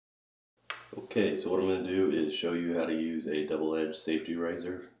Okay, so what I'm going to do is show you how to use a double-edged safety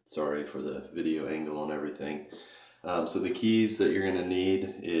razor. Sorry for the video angle and everything. So the keys that you're going to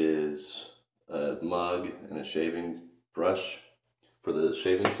need is a mug and a shaving brush for the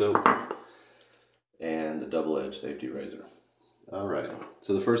shaving soap and a double-edged safety razor. Alright,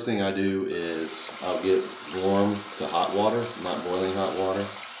 so the first thing I do is I'll get warm to hot water, not boiling hot water.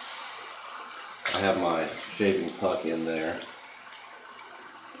 I have my shaving puck in there.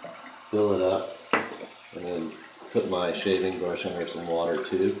 Fill it up, and then put my shaving brush under some water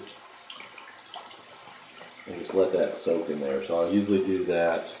too, and just let that soak in there. So I'll usually do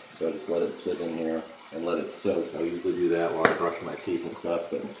that, so I just let it sit in here and let it soak. I'll usually do that while I brush my teeth and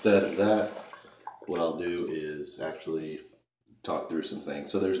stuff, but instead of that, what I'll do is actually talk through some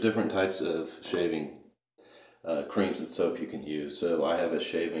things. So there's different types of shaving creams and soap you can use. So I have a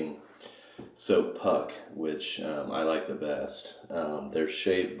shaving soap puck, which I like the best. There's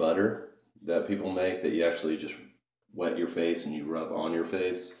shave butter that people make that you actually just wet your face and you rub on your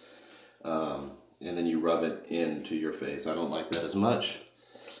face, and then you rub it into your face. I don't like that as much.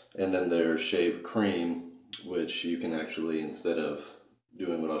 And then there's shave cream, which you can actually, instead of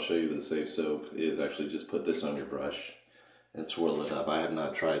doing what I'll show you with the safe soap, is actually just put this on your brush and swirl it up. I have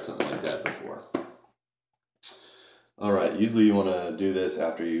not tried something like that before. Alright, usually you want to do this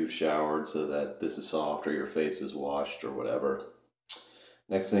after you've showered so that this is soft or your face is washed or whatever.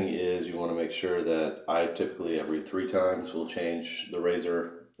 Next thing is you want to make sure that I typically every 3 times will change the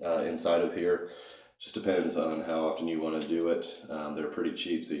razor inside of here. Just depends on how often you want to do it. They're pretty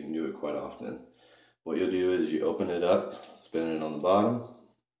cheap, so you can do it quite often. What you'll do is you open it up, spin it on the bottom,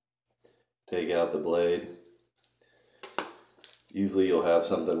 take out the blade. Usually you'll have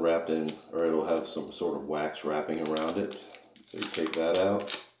something wrapped in, or it'll have some sort of wax wrapping around it. So you take that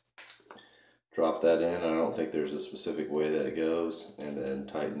out, drop that in. I don't think there's a specific way that it goes, and then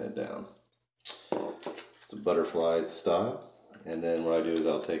tighten it down. It's a butterfly style. And then what I do is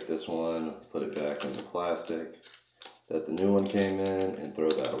I'll take this one, put it back in the plastic that the new one came in, and throw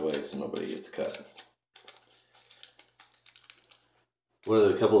that away so nobody gets cut. One of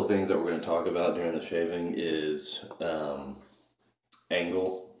the couple of things that we're going to talk about during the shaving is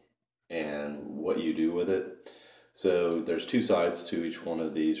angle and what you do with it. So there's 2 sides to each one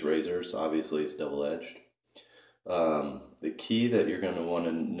of these razors. Obviously it's double-edged. The key that you're going to want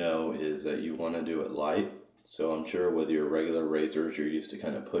to know is that you want to do it light. So I'm sure with your regular razors you're used to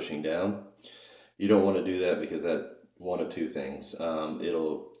kind of pushing down. You don't want to do that because that one of 2 things.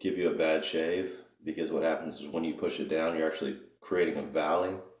 It'll give you a bad shave, because what happens is when you push it down you're actually creating a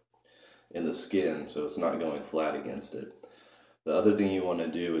valley in the skin, so it's not going flat against it. The other thing you want to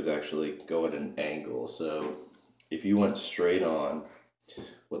do is actually go at an angle. So if you went straight on,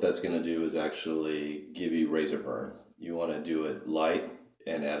 what that's going to do is actually give you razor burn. You want to do it light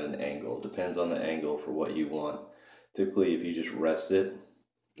and at an angle. Depends on the angle for what you want. Typically if you just rest it,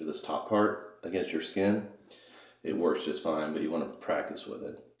 this top part, against your skin, it works just fine, but you want to practice with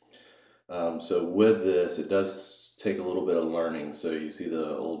it. So with this, it does take a little bit of learning. So you see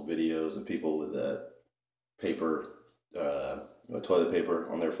the old videos of people with the paper, toilet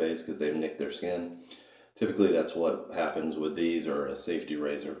paper on their face because they've nicked their skin. Typically that's what happens with these or a safety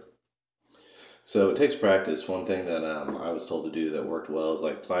razor. So it takes practice. One thing that I was told to do that worked well is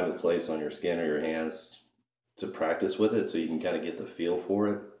like find a place on your skin or your hands to practice with it so you can kind of get the feel for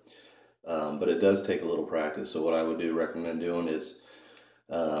it. But it does take a little practice. So what I would recommend doing is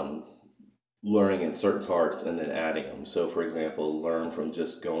learning in certain parts and then adding them. So for example, learn from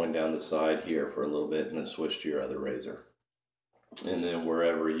just going down the side here for a little bit and then switch to your other razor. And then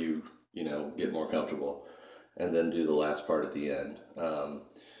wherever you get more comfortable, and then do the last part at the end.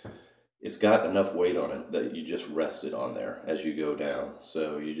 It's got enough weight on it that you just rest it on there as you go down.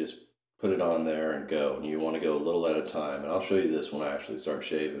 So you just put it on there and go, and you want to go a little at a time. And I'll show you this when I actually start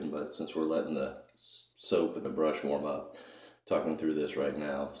shaving, but since we're letting the soap and the brush warm up, talking through this right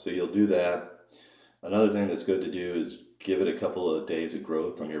now. So you'll do that. Another thing that's good to do is give it a couple of days of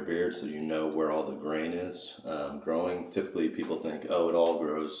growth on your beard so you know where all the grain is growing. Typically people think, oh, it all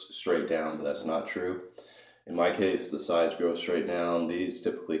grows straight down, but that's not true. In my case, the sides grow straight down. These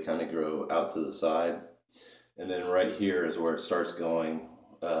typically kind of grow out to the side. And then right here is where it starts going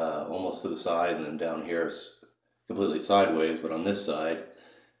almost to the side, and then down here it's completely sideways, but on this side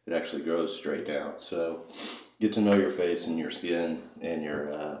it actually grows straight down. So get to know your face and your skin and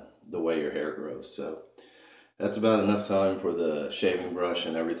your the way your hair grows. So that's about enough time for the shaving brush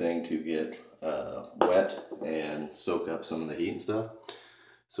and everything to get wet and soak up some of the heat and stuff.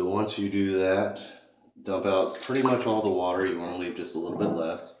 So once you do that, dump out pretty much all the water. You want to leave just a little bit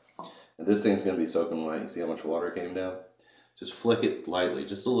left. And this thing's going to be soaking wet. You see how much water came down? just flick it lightly,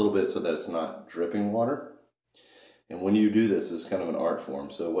 just a little bit so that it's not dripping water. And when you do this, it's kind of an art form.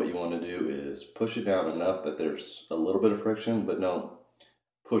 So what you want to do is push it down enough that there's a little bit of friction, but don't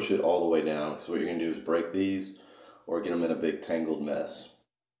push it all the way down, because what you're going to do is break these or get them in a big tangled mess.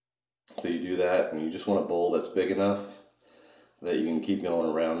 So you do that, and you just want a bowl that's big enough that you can keep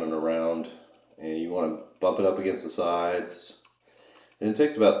going around and around, and you want to bump it up against the sides. And it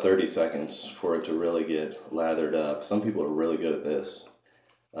takes about 30 seconds for it to really get lathered up. Some people are really good at this.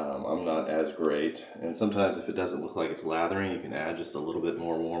 I'm not as great. And sometimes if it doesn't look like it's lathering, you can add just a little bit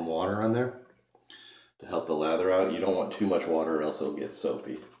more warm water on there to help the lather out. You don't want too much water or else it'll get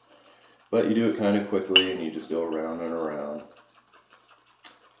soapy. But you do it kind of quickly, and you just go around and around.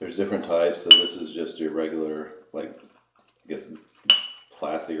 There's different types, so this is just your regular, like, I guess,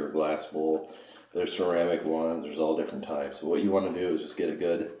 plastic or glass bowl. There's ceramic ones, there's all different types. So what you want to do is just get a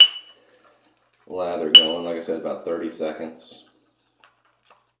good lather going, like I said, about 30 seconds.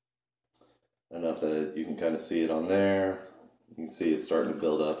 Enough that you can kind of see it on there. You can see it's starting to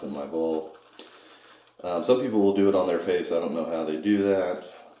build up in my bowl. Some people will do it on their face. I don't know how they do that.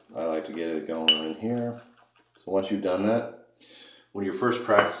 I like to get it going in here. So once you've done that, when you're first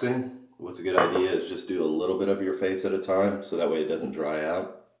practicing, what's a good idea is just do a little bit of your face at a time, so that way it doesn't dry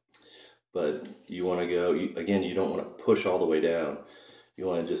out. But you want to go, again, you don't want to push all the way down. You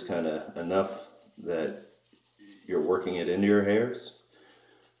want to just kind of enough that you're working it into your hairs,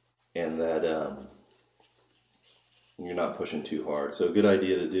 and that you're not pushing too hard. So a good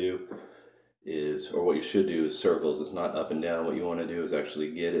idea to do is, or what you should do is circles. It's not up and down. What you want to do is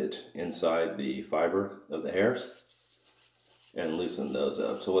actually get it inside the fiber of the hairs and loosen those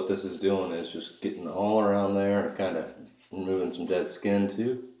up. So what this is doing is just getting all around there and kind of removing some dead skin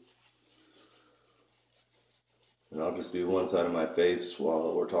too. And I'll just do one side of my face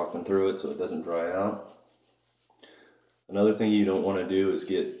while we're talking through it so it doesn't dry out. Another thing you don't want to do is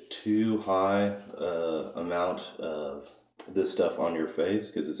get too high amount of this stuff on your face,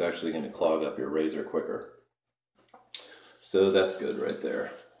 because it's actually going to clog up your razor quicker. So that's good right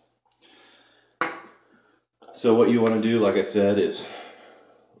there. So what you want to do, like I said, is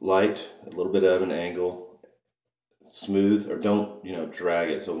light, a little bit of an angle, smooth, or don't, drag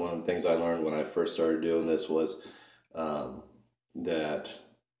it. So one of the things I learned when I first started doing this was that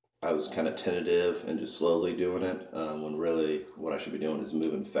I was kind of tentative and just slowly doing it, when really what I should be doing is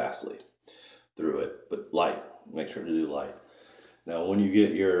moving fastly through it, but light. Make sure to do light. Now when you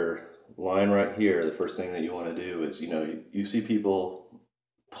get your line right here, the first thing that you want to do is, you see people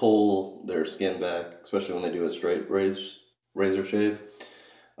pull their skin back, especially when they do a straight razor shave.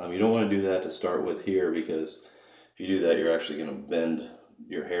 You don't want to do that to start with here, because if you do that, you're actually going to bend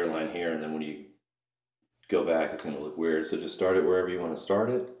your hairline here, and then when you go back, it's going to look weird. So just start it wherever you want to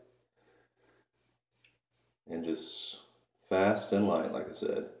start it, and just fast and light, like I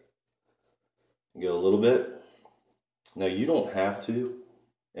said. Go a little bit. Now you don't have to,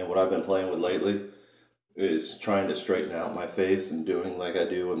 and what I've been playing with lately is trying to straighten out my face and doing like I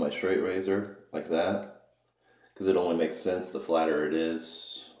do with my straight razor, like that, because it only makes sense. The flatter it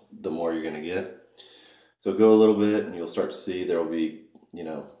is, the more you're going to get. So go a little bit, and you'll start to see there will be,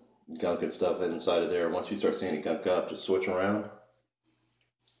 gunk and stuff inside of there. And once you start seeing it gunk up, just switch around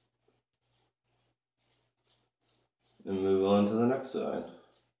and move on to the next side.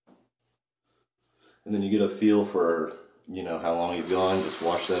 And then you get a feel for, how long you've gone. Just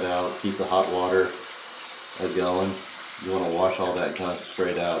wash that out. Keep the hot water going. You want to wash all that gunk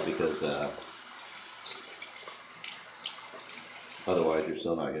straight out, because otherwise you're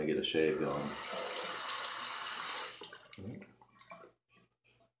still not going to get a shave going.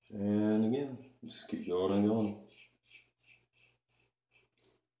 And again, just keep going and going.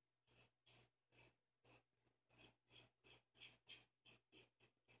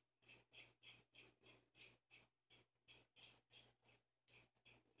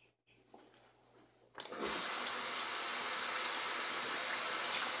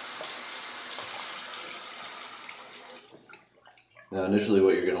 Now initially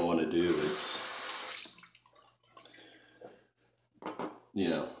what you're going to want to do is,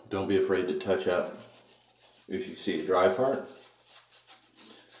 don't be afraid to touch up if you see a dry part.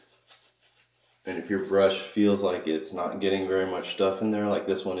 And if your brush feels like it's not getting very much stuff in there, like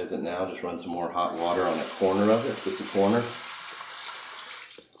this one isn't now, just run some more hot water on the corner of it, just the corner.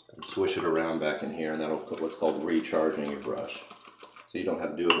 And swish it around back in here, and that'll what's called recharging your brush. So you don't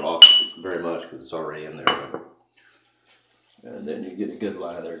have to do it off very much because it's already in there. And then you get a good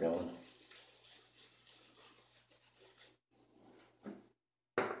lather going.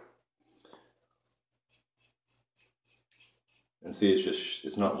 And see,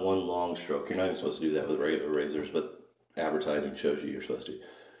 it's not one long stroke. You're not even supposed to do that with regular razors, but advertising shows you're supposed to.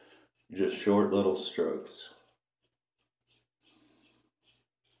 Just short little strokes.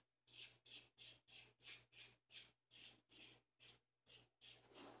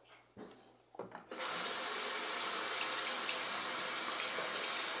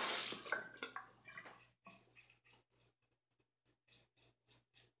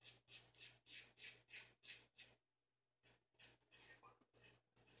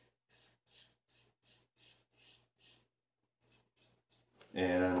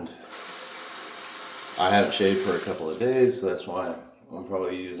 And I haven't shaved for a couple of days, so that's why I'm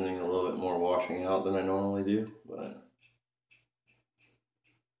probably using a little bit more washing out than I normally do. But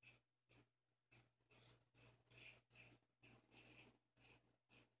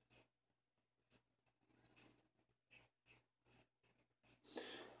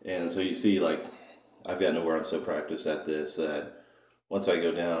and so you see, like, I've gotten to where I'm so practiced at this that once I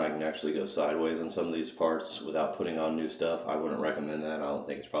go down, I can actually go sideways on some of these parts without putting on new stuff. I wouldn't recommend that. I don't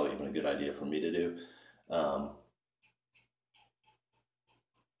think it's probably even a good idea for me to do. Um,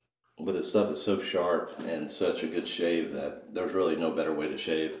 but the stuff is so sharp and such a good shave that there's really no better way to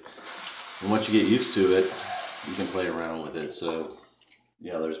shave. And once you get used to it, you can play around with it. So,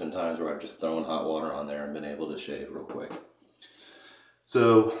 there's been times where I've just thrown hot water on there and been able to shave real quick.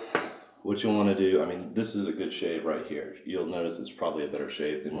 So, what you want to do, I mean, this is a good shave right here. You'll notice it's probably a better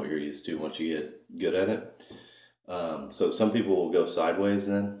shave than what you're used to once you get good at it. So some people will go sideways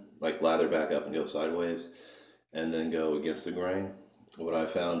then, like lather back up and go sideways, and then go against the grain. What I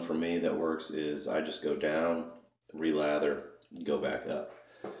found for me that works is I just go down, relather, go back up.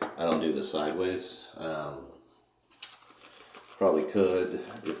 I don't do the sideways. Probably could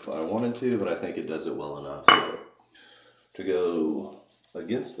if I wanted to, but I think it does it well enough. So to go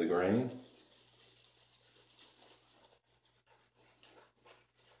against the grain,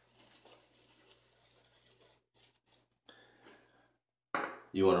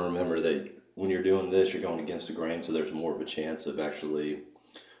 you want to remember that when you're doing this, you're going against the grain, so there's more of a chance of actually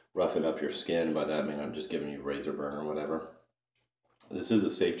roughing up your skin. By that I mean I'm just giving you razor burn or whatever. This is a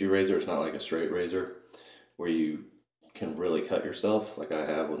safety razor. It's not like a straight razor where you can really cut yourself like I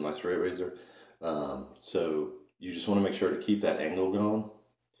have with my straight razor. So you just want to make sure to keep that angle going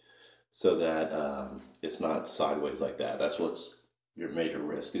so that it's not sideways like that. That's what's your major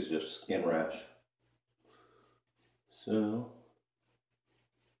risk, is just skin rash. So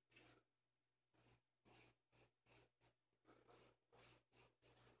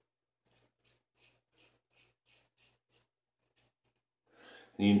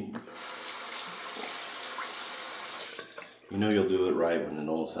you know you'll do it right when it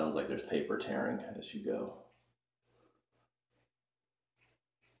almost sounds like there's paper tearing as you go.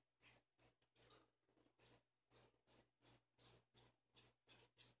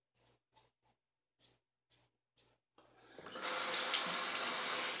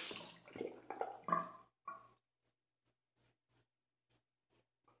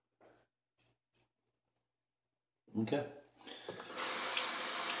 Okay.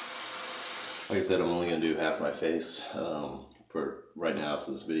 Like I said, I'm only going to do half my face for right now,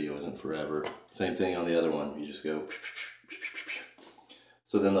 so this video isn't forever. Same thing on the other one. You just go.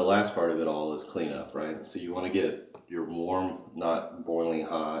 So then the last part of it all is cleanup, right? So you want to get your warm, not boiling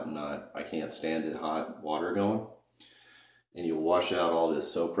hot, not I can't stand it hot water going. And you wash out all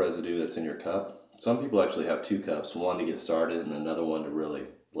this soap residue that's in your cup. Some people actually have two cups, one to get started and another one to really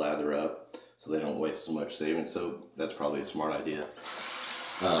lather up so they don't waste so much saving soap. That's probably a smart idea.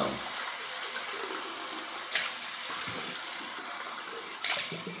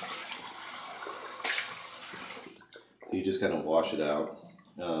 So you just kind of wash it out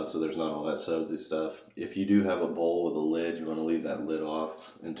so there's not all that sudsy stuff. If you do have a bowl with a lid, you want to leave that lid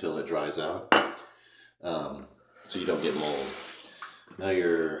off until it dries out so you don't get mold. Now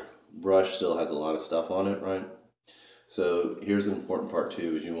your brush still has a lot of stuff on it, right? So here's an important part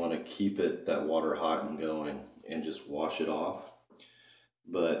too, is you want to keep that water hot and going and just wash it off.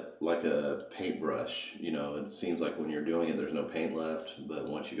 But like a paintbrush, it seems like when you're doing it, there's no paint left, but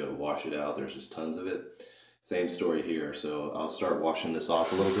once you go to wash it out, there's just tons of it. Same story here. So I'll start washing this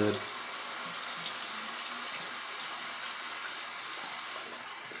off a little bit.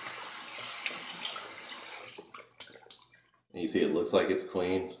 And you see it looks like it's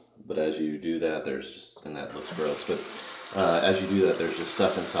clean, but as you do that, and that looks gross, but as you do that, there's just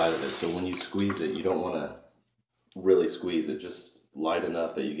stuff inside of it. So when you squeeze it, you don't want to really squeeze it, just light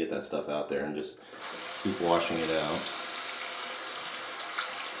enough that you get that stuff out there and just keep washing it out.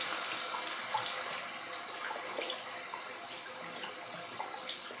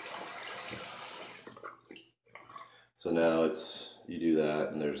 So now you do that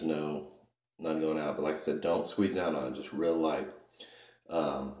and there's no none going out. But like I said, don't squeeze down on it, just real light.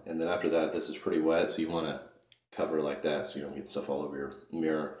 And then after that, this is pretty wet, so you want to cover like that so you don't get stuff all over your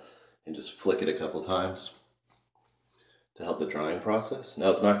mirror, and just flick it a couple times to help the drying process. Now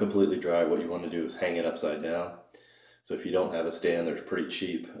it's not completely dry. What you want to do is hang it upside down. So if you don't have a stand, they're pretty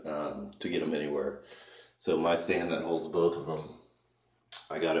cheap to get them anywhere. So my stand that holds both of them,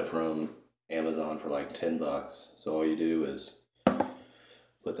 I got it from Amazon for like 10 bucks. So all you do is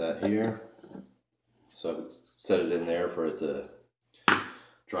put that here, so set it in there for it to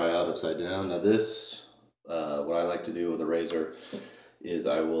dry out upside down. Now this, what I like to do with a razor is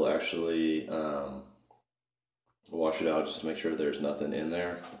I will actually wash it out just to make sure there's nothing in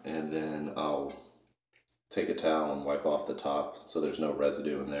there, and then I'll take a towel and wipe off the top so there's no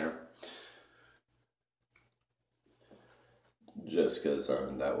residue in there, just because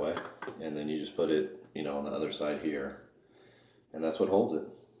I'm that way. And then you just put it, you know, on the other side here, and that's what holds it.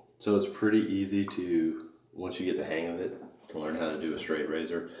 So it's pretty easy to, once you get the hang of it, to learn how to do a straight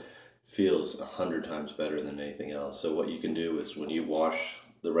razor. Feels 100 times better than anything else. So what you can do is when you wash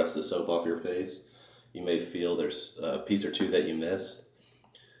the rest of the soap off your face, you may feel there's a piece or two that you missed.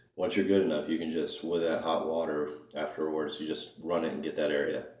 Once you're good enough, you can just, with that hot water afterwards, you just run it and get that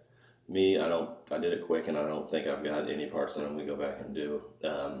area. Me, I did it quick, and I don't think I've got any parts that I'm going to go back and do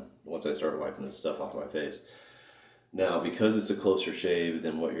once I start wiping this stuff off my face. Now, because it's a closer shave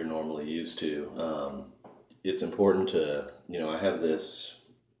than what you're normally used to, it's important to, you know, I have this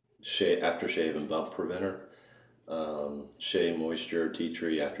aftershave and bump preventer. Shea Moisture Tea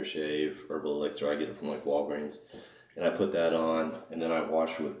Tree Aftershave Herbal Elixir. I get it from like Walgreens, and I put that on, and then I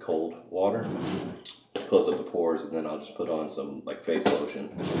wash with cold water, close up the pores, and then I'll just put on some like face lotion,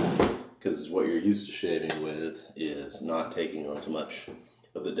 because what you're used to shaving with is not taking on too much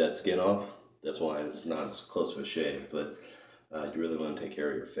of the dead skin off. That's why it's not as close of a shave, but you really want to take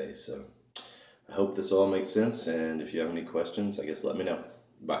care of your face. So I hope this all makes sense, and if you have any questions, I guess let me know.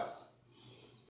 Bye.